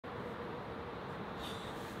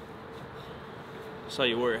saw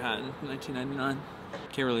you wore your hat in 1999.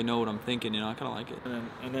 Can't really know what I'm thinking, you know, I kind of like it.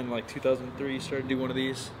 And then like 2003, started to do one of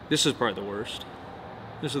these. This is probably the worst.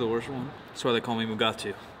 This is the worst one. That's why they call me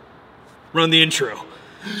Mugatu. Run the intro.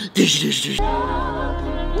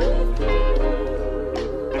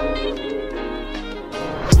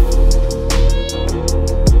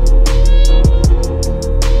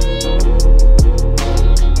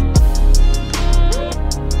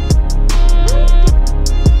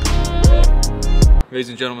 Ladies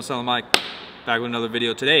and gentlemen, silentmikke, back with another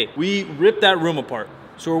video. Today, we ripped that room apart.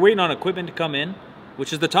 So we're waiting on equipment to come in,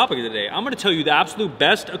 which is the topic of the day. I'm gonna tell you the absolute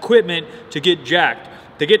best equipment to get jacked,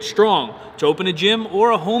 to get strong, to open a gym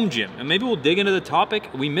or a home gym. And maybe we'll dig into the topic.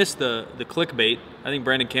 We missed the clickbait. I think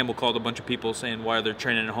Brandon Campbell called a bunch of people saying why they're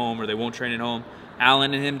training at home or they won't train at home.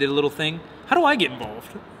 Alan and him did a little thing. How do I get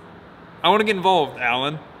involved? I wanna get involved,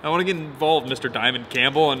 Alan. I wanna get involved, Mr. Diamond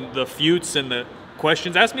Campbell, and the feuds and the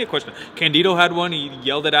questions. Ask me a question. Candido had one, he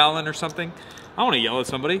yelled at Alan or something. I wanna yell at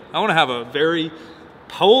somebody. I wanna have a very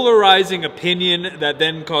polarizing opinion that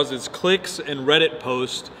then causes clicks and Reddit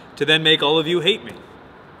posts to then make all of you hate me.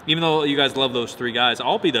 Even though you guys love those three guys,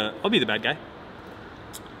 I'll be the bad guy.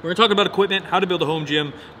 We're gonna talk about equipment, how to build a home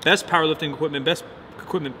gym, best powerlifting equipment, best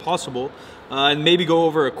equipment possible, and maybe go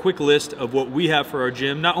over a quick list of what we have for our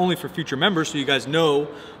gym, not only for future members so you guys know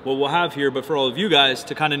what we'll have here, but for all of you guys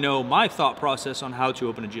to kind of know my thought process on how to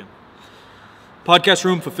open a gym. Podcast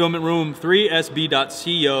room, fulfillment room,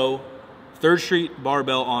 3sb.co, 3rd Street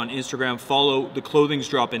Barbell on Instagram. Follow, the clothing's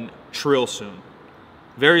dropping trill soon.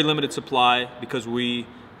 Very limited supply because we,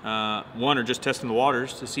 one, are just testing the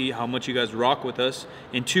waters to see how much you guys rock with us,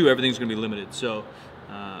 and two, everything's gonna be limited. So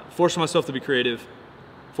forcing myself to be creative,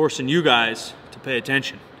 forcing you guys to pay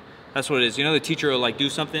attention. That's what it is. You know, the teacher will like do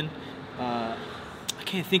something. I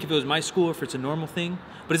can't think if it was my school or if it's a normal thing,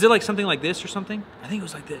 but is it like something like this or something? I think it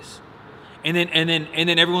was like this. And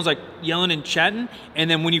then everyone's like yelling and chatting. And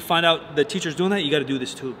then when you find out the teacher's doing that, you got to do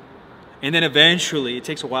this too. And then eventually, it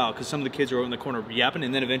takes a while because some of the kids are over in the corner yapping,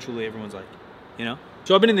 and then eventually everyone's like, you know?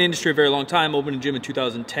 So I've been in the industry a very long time, opened a gym in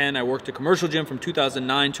 2010. I worked a commercial gym from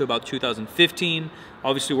 2009 to about 2015.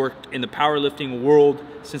 Obviously worked in the powerlifting world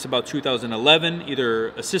since about 2011, either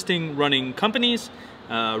assisting, running companies,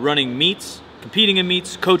 running meets, competing in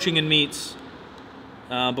meets, coaching in meets.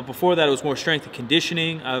 But before that, it was more strength and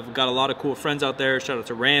conditioning. I've got a lot of cool friends out there. Shout out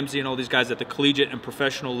to Ramsey and all these guys at the collegiate and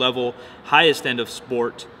professional level, highest end of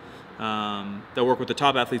sport, that work with the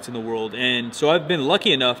top athletes in the world. And so I've been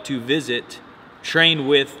lucky enough to visit, train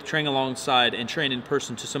with, train alongside, and train in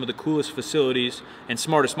person to some of the coolest facilities and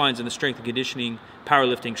smartest minds in the strength and conditioning,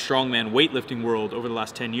 powerlifting, strongman, weightlifting world over the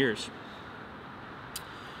last 10 years.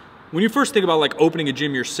 When you first think about like opening a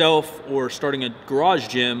gym yourself or starting a garage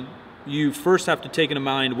gym, you first have to take into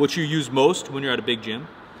mind what you use most when you're at a big gym,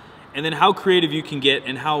 and then how creative you can get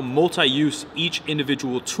and how multi-use each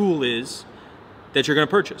individual tool is that you're gonna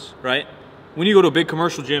purchase, right? When you go to a big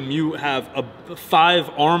commercial gym, you have 5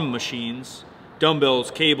 arm machines, dumbbells,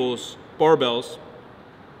 cables, barbells.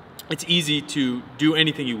 It's easy to do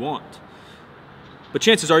anything you want. But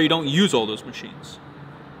chances are you don't use all those machines.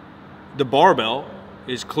 The barbell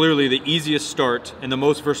is clearly the easiest start and the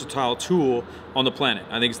most versatile tool on the planet.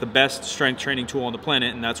 I think it's the best strength training tool on the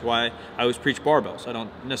planet, and that's why I always preach barbells. I don't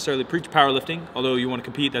necessarily preach powerlifting, although you want to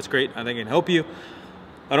compete, that's great. I think it can help you.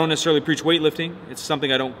 I don't necessarily preach weightlifting. It's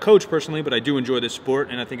something I don't coach personally, but I do enjoy this sport,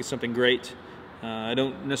 and I think it's something great. I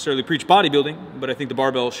don't necessarily preach bodybuilding, but I think the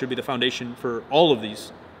barbell should be the foundation for all of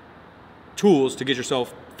these tools to get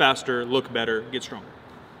yourself faster, look better, get stronger.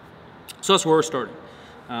 So that's where we're starting.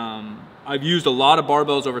 I've used a lot of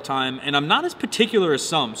barbells over time, and I'm not as particular as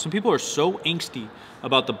some. Some people are so angsty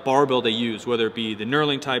about the barbell they use, whether it be the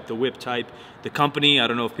knurling type, the whip type, the company. I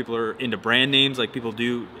don't know if people are into brand names like people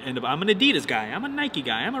do. I'm an Adidas guy, I'm a Nike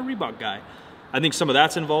guy, I'm a Reebok guy. I think some of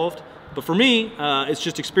that's involved. But for me, it's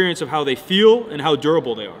just experience of how they feel and how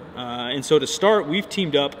durable they are. And so to start, we've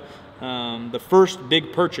teamed up. The first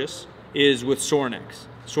big purchase is with Sorinex.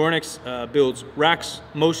 Sorinex builds racks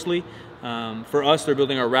mostly. For us, they're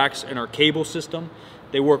building our racks and our cable system.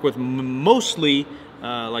 They work with mostly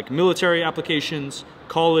like military applications,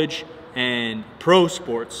 college, and pro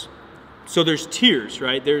sports. So there's tiers,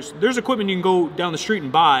 right? There's equipment you can go down the street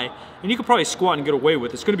and buy, and you could probably squat and get away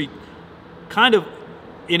with. It's gonna be kind of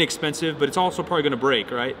inexpensive, but it's also probably gonna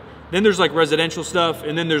break, right? Then there's like residential stuff,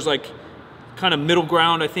 and then there's like kind of middle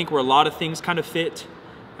ground, I think, where a lot of things kind of fit.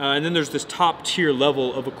 And then there's this top tier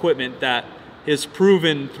level of equipment that is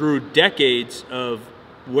proven through decades of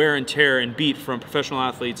wear and tear and beat from professional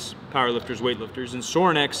athletes, powerlifters, weightlifters. And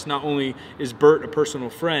Sorinex, not only is Bert a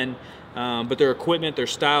personal friend, but their equipment, their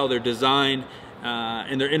style, their design,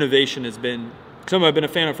 and their innovation has been something I've been a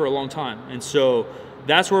fan of for a long time. And so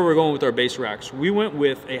that's where we're going with our base racks. We went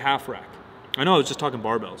with a half rack. I know I was just talking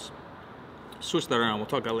barbells. Switch that around, we'll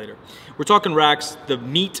talk about that later. We're talking racks. The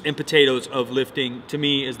meat and potatoes of lifting, to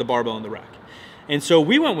me, is the barbell and the rack. And so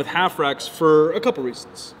we went with half racks for a couple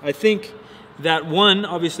reasons. I think that one,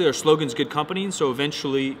 obviously our slogan's good company, and so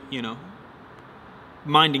eventually, you know,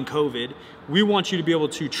 minding COVID, we want you to be able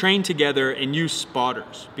to train together and use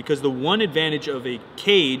spotters, because the one advantage of a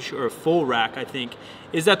cage or a full rack, I think,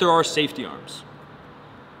 is that there are safety arms.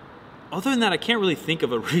 Other than that, I can't really think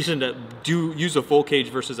of a reason to use a full cage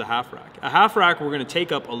versus a half rack. A half rack, we're gonna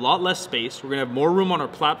take up a lot less space. We're gonna have more room on our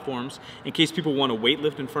platforms in case people want to weight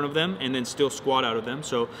lift in front of them and then still squat out of them.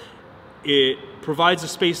 So it provides a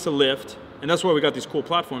space to lift, and that's why we got these cool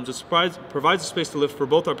platforms. It provides a space to lift for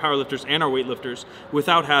both our powerlifters and our weightlifters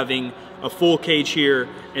without having a full cage here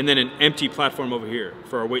and then an empty platform over here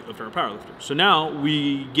for our weightlifter and powerlifter. So now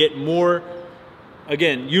we get more,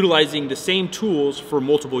 again, utilizing the same tools for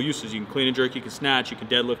multiple uses. You can clean and jerk, you can snatch, you can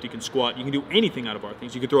deadlift, you can squat, you can do anything out of our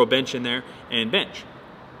things. You can throw a bench in there and bench.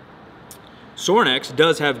 Sorinex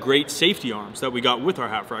does have great safety arms that we got with our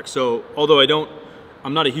half rack. So although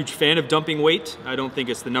I'm not a huge fan of dumping weight, I don't think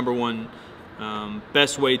it's the number one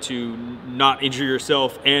best way to not injure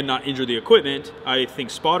yourself and not injure the equipment. I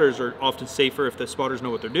think spotters are often safer if the spotters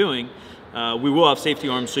know what they're doing. We will have safety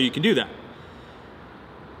arms so you can do that.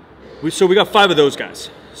 So we got 5 of those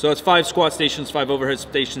guys. So that's 5 squat stations, 5 overhead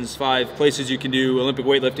stations, 5 places you can do Olympic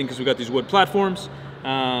weightlifting, because we got these wood platforms.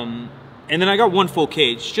 And then I got 1 full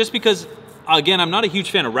cage, just because, again, I'm not a huge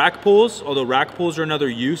fan of rack pulls, although rack pulls are another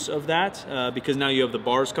use of that, because now you have the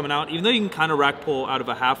bars coming out. Even though you can kind of rack pull out of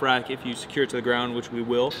a half rack if you secure it to the ground, which we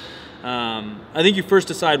will. I think you first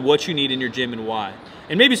decide what you need in your gym and why.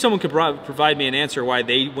 And maybe someone could provide me an answer why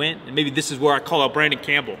they went, and maybe this is where I call out Brandon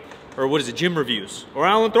Campbell, or what is it, Gym Reviews, or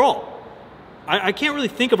Alan Thrall. I can't really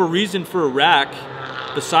think of a reason for a rack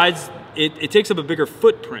besides it takes up a bigger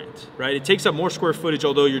footprint, right? It takes up more square footage,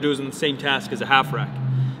 although you're doing the same task as a half rack.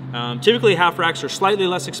 Typically half racks are slightly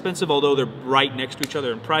less expensive, although they're right next to each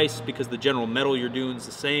other in price because the general metal you're doing is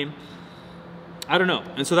the same. I don't know.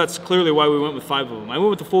 And so that's clearly why we went with 5 of them. I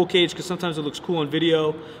went with the full cage because sometimes it looks cool on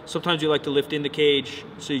video. Sometimes you like to lift in the cage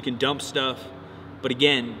so you can dump stuff. But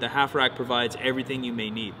again, the half rack provides everything you may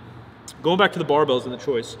need. Going back to the barbells and the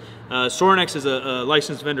choice, Sorinex is a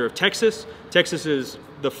licensed vendor of Texas. Texas is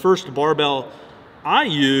the first barbell I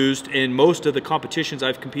used in most of the competitions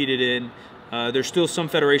I've competed in. There's still some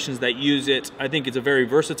federations that use it. I think it's a very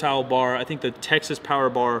versatile bar. I think the Texas Power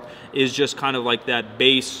Bar is just kind of like that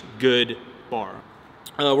base good bar.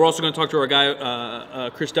 We're also going to talk to our guy,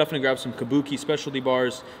 Chris Duffin, and grab some Kabuki specialty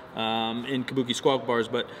bars and Kabuki squat bars.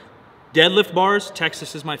 But deadlift bars,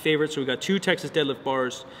 Texas is my favorite. So we got 2 Texas deadlift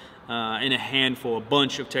bars and a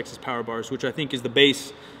bunch of Texas Power Bars, which I think is the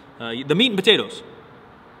base, the meat and potatoes.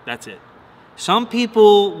 That's it. Some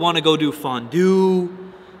people want to go do fondue.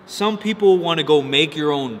 Some people want to go make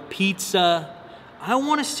your own pizza. I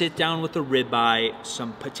want to sit down with a ribeye,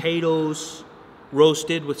 some potatoes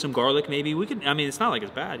roasted with some garlic maybe. I mean, it's not like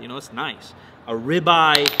it's bad, you know, it's nice. A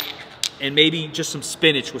ribeye and maybe just some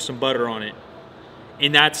spinach with some butter on it.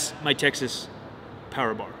 And that's my Texas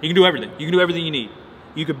Power Bar. You can do everything. You can do everything you need.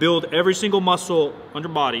 You could build every single muscle on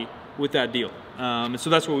your body with that deal. And so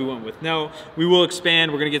that's what we went with. Now, we will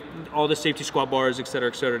expand. We're going to get all the safety squat bars, et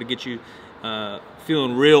cetera, to get you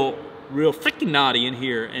feeling real freaking naughty in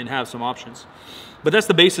here and have some options. But that's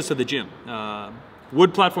the basis of the gym.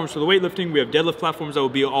 Wood platforms for the weightlifting. We have deadlift platforms that will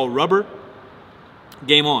be all rubber.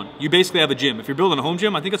 Game on. You basically have a gym. If you're building a home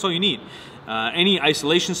gym, I think that's all you need. Any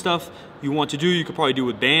isolation stuff you want to do, you could probably do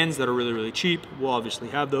with bands that are really cheap. We'll obviously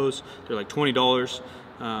have those. They're like $20.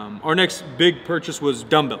 Our next big purchase was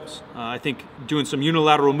dumbbells. I think doing some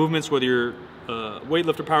unilateral movements, whether you're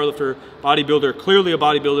weightlifter, powerlifter, bodybuilder, clearly a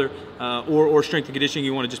bodybuilder, or strength and conditioning,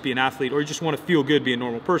 you want to just be an athlete, or you just want to feel good, be a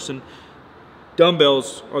normal person,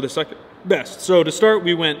 dumbbells are the second best. So to start,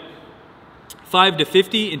 we went 5 to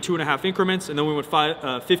 50 in 2.5 increments, and then we went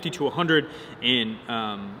 50 to 100 in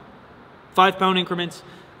 5-pound increments.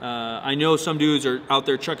 I know some dudes are out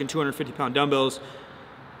there chucking 250-pound dumbbells.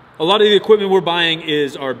 A lot of the equipment we're buying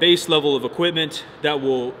is our base level of equipment that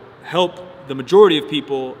will help the majority of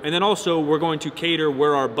people, and then also we're going to cater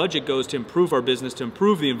where our budget goes to improve our business, to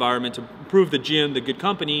improve the environment, to improve the gym, the good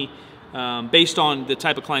company, based on the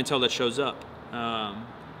type of clientele that shows up.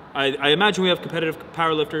 I imagine we have competitive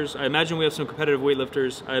powerlifters. I imagine we have some competitive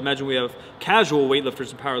weightlifters. I imagine we have casual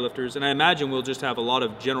weightlifters and powerlifters, and I imagine we'll just have a lot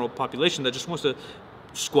of general population that just wants to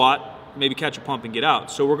squat, maybe catch a pump and get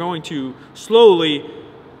out. So we're going to slowly,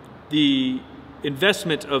 the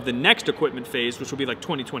investment of the next equipment phase, which will be like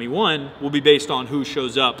 2021, will be based on who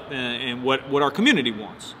shows up and what our community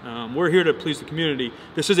wants. We're here to please the community.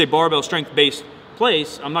 This is a barbell strength-based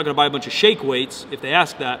place. I'm not going to buy a bunch of shake weights if they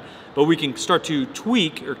ask that, but we can start to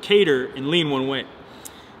tweak or cater and lean one way.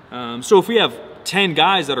 So if we have 10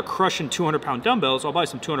 guys that are crushing 200-pound dumbbells, I'll buy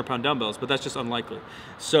some 200-pound dumbbells, but that's just unlikely.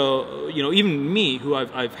 So, you know, even me, who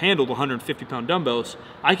I've handled 150-pound dumbbells,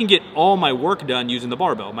 I can get all my work done using the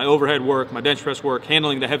barbell, my overhead work, my bench press work,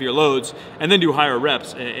 handling the heavier loads, and then do higher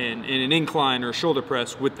reps in an incline or shoulder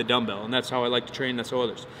press with the dumbbell. And that's how I like to train, that's how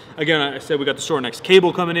others. Again, I said we got the Sorinex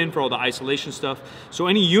cable coming in for all the isolation stuff. So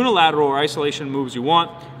any unilateral or isolation moves you want,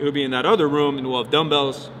 it'll be in that other room, and we'll have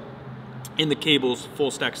dumbbells in the cables, full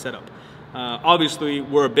stack setup. Obviously,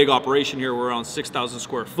 we're a big operation here. We're on 6,000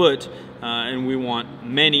 square foot, and we want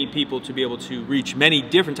many people to be able to reach many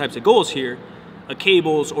different types of goals here.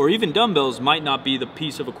 Cables or even dumbbells might not be the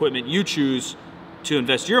piece of equipment you choose to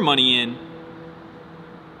invest your money in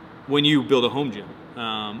when you build a home gym.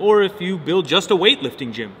 Or if you build just a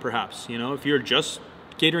weightlifting gym, perhaps. You know, if you're just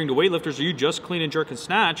catering to weightlifters or you just clean and jerk and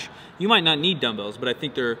snatch, you might not need dumbbells, but I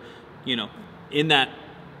think they're, you know, in that,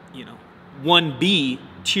 you know, 1B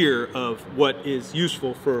tier of what is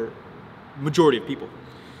useful for majority of people.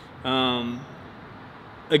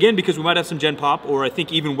 Again, because we might have some gen pop, or I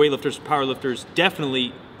think even weightlifters, powerlifters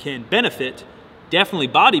definitely can benefit, definitely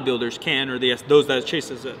bodybuilders can, or those that chase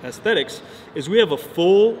aesthetics, is we have a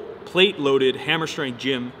full plate loaded hammer strength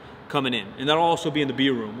gym coming in, and that'll also be in the B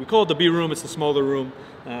room. We call it the B room, it's the smaller room.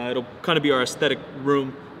 It'll kind of be our aesthetic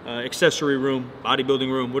room, accessory room, bodybuilding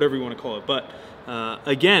room, whatever you want to call it. But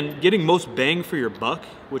again, getting most bang for your buck,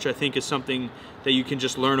 which I think is something that you can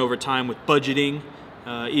just learn over time with budgeting,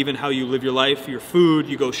 even how you live your life, your food.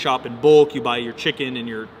 You go shop in bulk, you buy your chicken and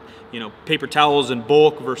your, you know, paper towels in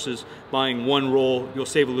bulk versus buying one roll. You'll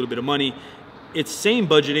save a little bit of money. It's same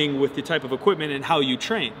budgeting with the type of equipment and how you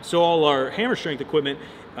train. So all our hammer strength equipment,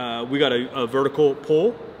 we got a vertical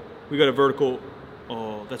pull, we got a vertical,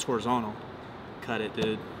 oh, that's horizontal. Cut it,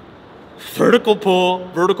 dude. Vertical pull,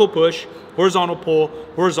 vertical push, horizontal pull,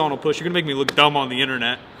 horizontal push. You're gonna make me look dumb on the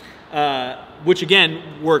internet. Which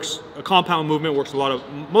again works, a compound movement, works a lot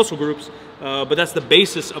of muscle groups, but that's the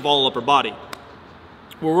basis of all upper body.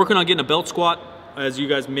 We're working on getting a belt squat. As you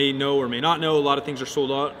guys may know or may not know, a lot of things are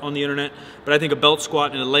sold out on the internet, but I think a belt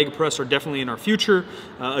squat and a leg press are definitely in our future.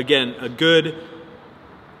 Again, a good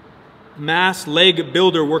mass leg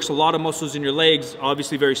builder works a lot of muscles in your legs,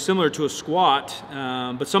 obviously very similar to a squat,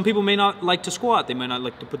 but some people may not like to squat. They might not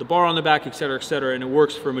like to put the bar on the back, etc., etc., and it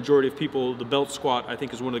works for a majority of people. The belt squat, I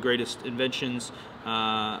think, is one of the greatest inventions.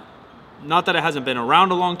 Not that it hasn't been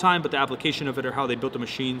around a long time, but the application of it or how they built the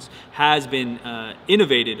machines has been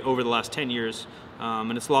innovated over the last 10 years,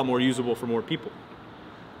 and it's a lot more usable for more people.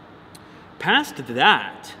 Past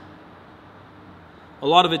that, a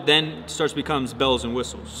lot of it then becomes bells and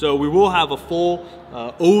whistles. So we will have a full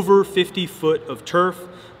over 50 foot of turf,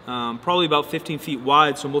 probably about 15 feet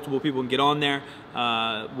wide, so multiple people can get on there.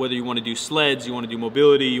 Whether you want to do sleds, you want to do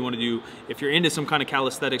mobility, you want to do, if you're into some kind of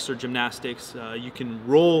calisthenics or gymnastics, you can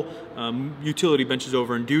roll utility benches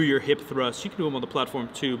over and do your hip thrusts. You can do them on the platform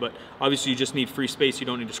too, but obviously you just need free space. You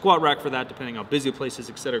don't need a squat rack for that, depending on how busy the place is,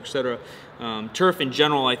 etc., etc. Turf in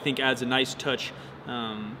general, I think, adds a nice touch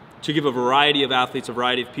to give a variety of athletes, a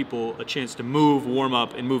variety of people a chance to move, warm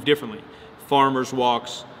up, and move differently. Farmers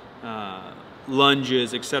walks,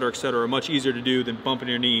 lunges, etc., are much easier to do than bumping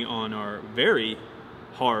your knee on our very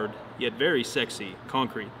hard yet very sexy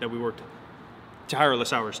concrete that we worked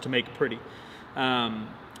tireless hours to make pretty.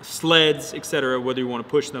 Sleds, etc., whether you want to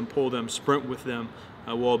push them, pull them, sprint with them,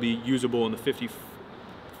 will all be usable in the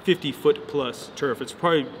 50 foot plus turf. It's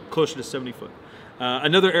probably closer to 70 foot.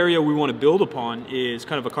 Another area we want to build upon is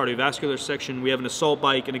kind of a cardiovascular section. We have an assault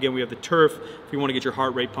bike, and again, we have the turf. If you want to get your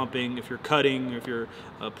heart rate pumping, if you're cutting, if you're,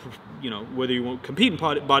 you know, whether you want to compete in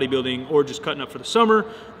bodybuilding or just cutting up for the summer,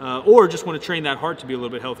 or just want to train that heart to be a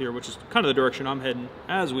little bit healthier, which is kind of the direction I'm heading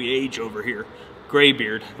as we age over here.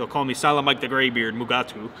 Graybeard. They'll call me Silent Mike the Graybeard,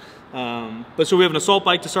 Mugatu. But so we have an assault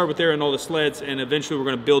bike to start with there and all the sleds, and eventually we're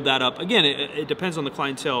going to build that up. Again, it depends on the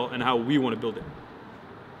clientele and how we want to build it.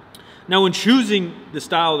 Now, when choosing the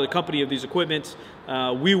style of the company of these equipments,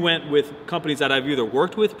 we went with companies that I've either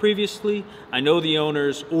worked with previously, I know the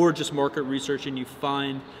owners, or just market research, and you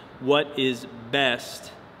find what is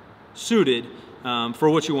best suited for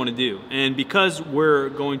what you want to do. And because we're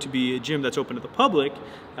going to be a gym that's open to the public,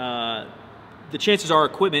 the chances are our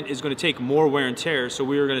equipment is going to take more wear and tear, so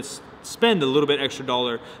we're going to spend a little bit extra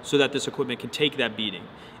dollar so that this equipment can take that beating.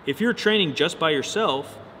 If you're training just by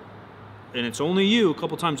yourself, and it's only you a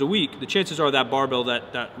couple times a week, the chances are that barbell,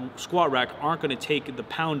 that squat rack aren't going to take the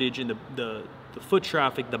poundage and the foot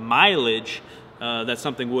traffic, the mileage that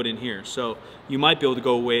something would in here. So you might be able to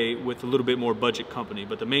go away with a little bit more budget company.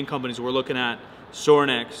 But the main companies we're looking at,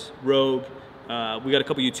 Sorinex, Rogue, we got a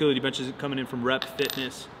couple utility benches coming in from Rep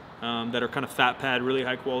Fitness that are kind of fat pad, really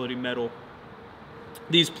high quality metal.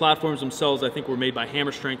 These platforms themselves, I think, were made by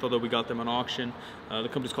Hammer Strength, although we got them on auction. The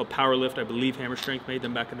company's called Powerlift. I believe Hammer Strength made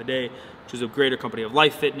them back in the day, which is a greater company of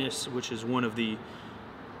Life Fitness, which is one of the,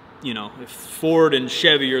 you know, if Ford and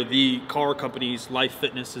Chevy are the car companies, Life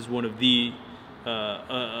Fitness is one of the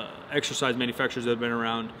exercise manufacturers that have been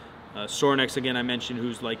around. Sorinex, again, I mentioned,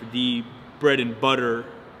 who's like the bread and butter,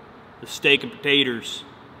 the steak and potatoes,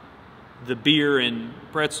 the beer and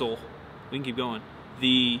pretzel. We can keep going.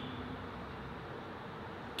 The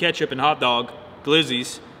ketchup and hot dog,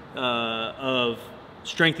 glizzies of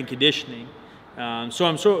strength and conditioning. So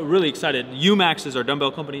I'm really excited. UMax is our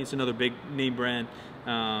dumbbell company. It's another big name brand.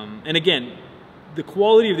 And again, the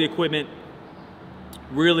quality of the equipment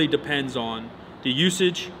really depends on the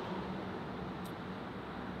usage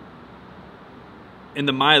and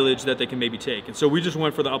the mileage that they can maybe take. And so we just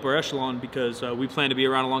went for the upper echelon because we plan to be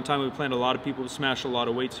around a long time. We plan a lot of people to smash a lot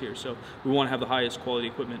of weights here. So we want to have the highest quality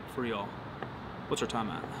equipment for y'all. What's our time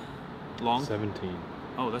at? Long? 17.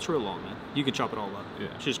 Oh, that's real long, man. You can chop it all up. Yeah.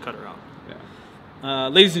 Just cut her out. Yeah.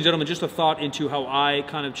 Ladies and gentlemen, just a thought into how I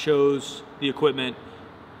kind of chose the equipment.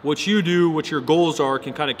 What you do, what your goals are,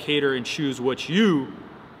 can kind of cater and choose what you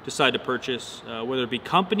decide to purchase, whether it be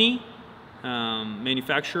company,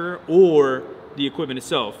 manufacturer, or the equipment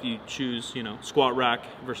itself. You choose, you know, squat rack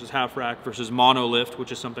versus half rack versus mono lift,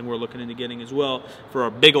 which is something we're looking into getting as well for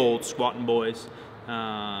our big old squatting boys.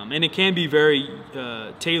 And it can be very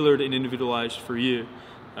tailored and individualized for you.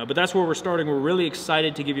 But that's where we're starting. We're really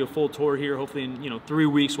excited to give you a full tour here. Hopefully in 3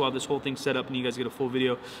 weeks we'll have this whole thing set up and you guys get a full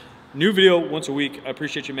video. New video once a week. I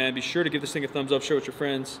appreciate you, man. Be sure to give this thing a thumbs up, share with your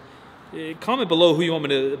friends. Comment below who you want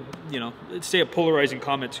me to, say a polarizing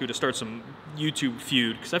comment to start some YouTube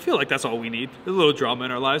feud, because I feel like that's all we need. A little drama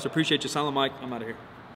in our lives. Appreciate you, Silent Mike. I'm out of here.